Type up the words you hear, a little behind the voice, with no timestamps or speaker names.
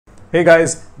Hey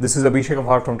guys, this is Abhishek of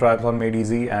Heart from Triathlon Made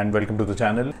Easy and welcome to the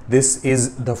channel. This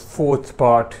is the fourth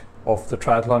part of the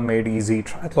Triathlon Made Easy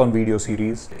triathlon video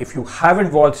series. If you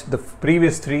haven't watched the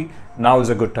previous three, now is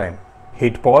a good time.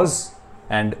 Hit pause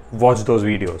and watch those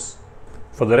videos.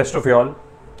 For the rest of y'all,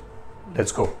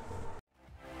 let's go.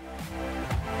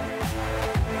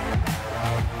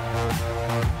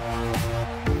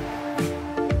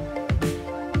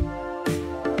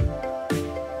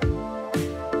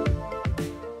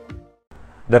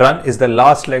 The run is the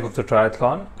last leg of the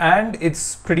triathlon and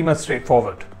it's pretty much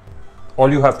straightforward.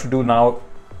 All you have to do now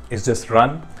is just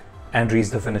run and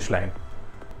reach the finish line.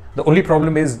 The only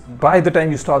problem is by the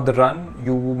time you start the run,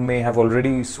 you may have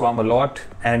already swum a lot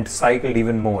and cycled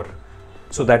even more.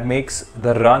 So that makes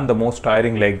the run the most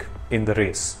tiring leg in the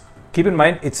race. Keep in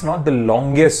mind, it's not the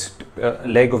longest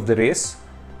leg of the race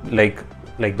like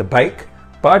the bike,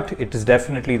 but it is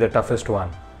definitely the toughest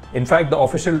one. In fact, the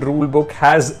official rule book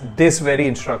has this very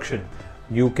instruction.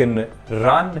 You can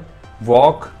run,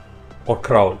 walk or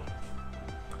crawl.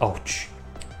 Ouch,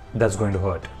 that's going to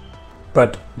hurt.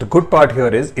 But the good part here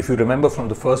is, if you remember from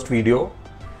the first video,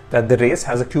 that the race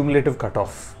has a cumulative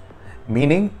cutoff.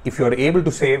 Meaning, if you are able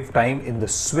to save time in the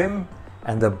swim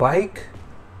and the bike,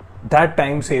 that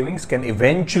time savings can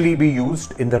eventually be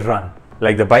used in the run.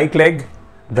 Like the bike leg,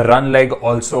 the run leg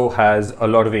also has a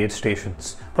lot of aid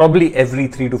stations, probably every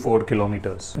 3 to 4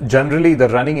 kilometers. Generally, the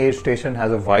running aid station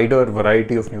has a wider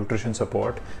variety of nutrition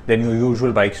support than your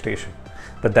usual bike station,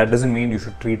 but that doesn't mean you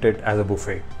should treat it as a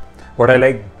buffet. What I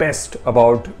like best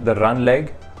about the run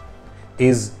leg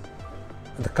is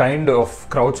the kind of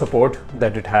crowd support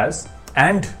that it has,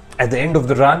 and at the end of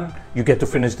the run, you get to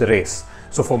finish the race.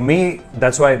 So for me,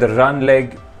 that's why the run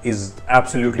leg is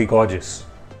absolutely gorgeous.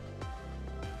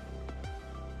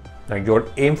 Like, your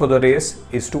aim for the race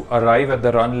is to arrive at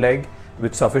the run leg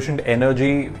with sufficient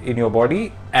energy in your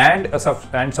body and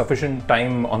sufficient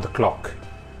time on the clock.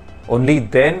 Only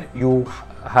then you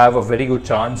have a very good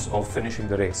chance of finishing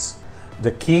the race.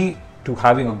 The key to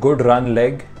having a good run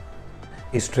leg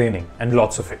is training, and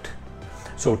lots of it.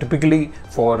 So typically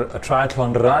for a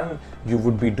triathlon run, you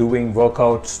would be doing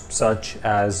workouts such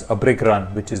as a brick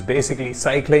run, which is basically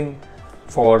cycling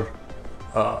for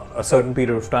a certain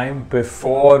period of time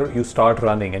before you start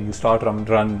running, and you start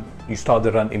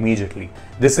the run immediately.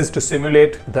 This is to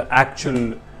simulate the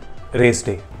actual race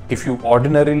day. If you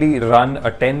ordinarily run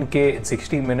a 10k in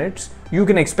 60 minutes, you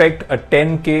can expect a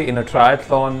 10k in a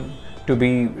triathlon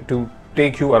to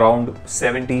take you around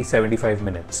 70-75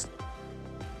 minutes.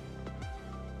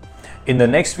 In the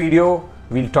next video,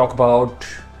 we'll talk about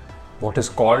what is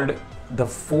called the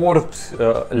fourth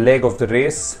leg of the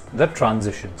race, the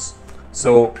transitions.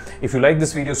 So if you like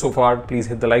this video so far, please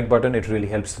hit the like button. It really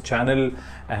helps the channel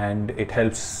and it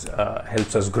helps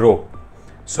us grow.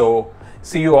 So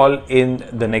see you all in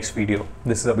the next video.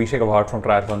 This is Abhishek of Heart from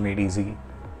Triathlon Made Easy,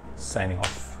 signing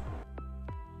off.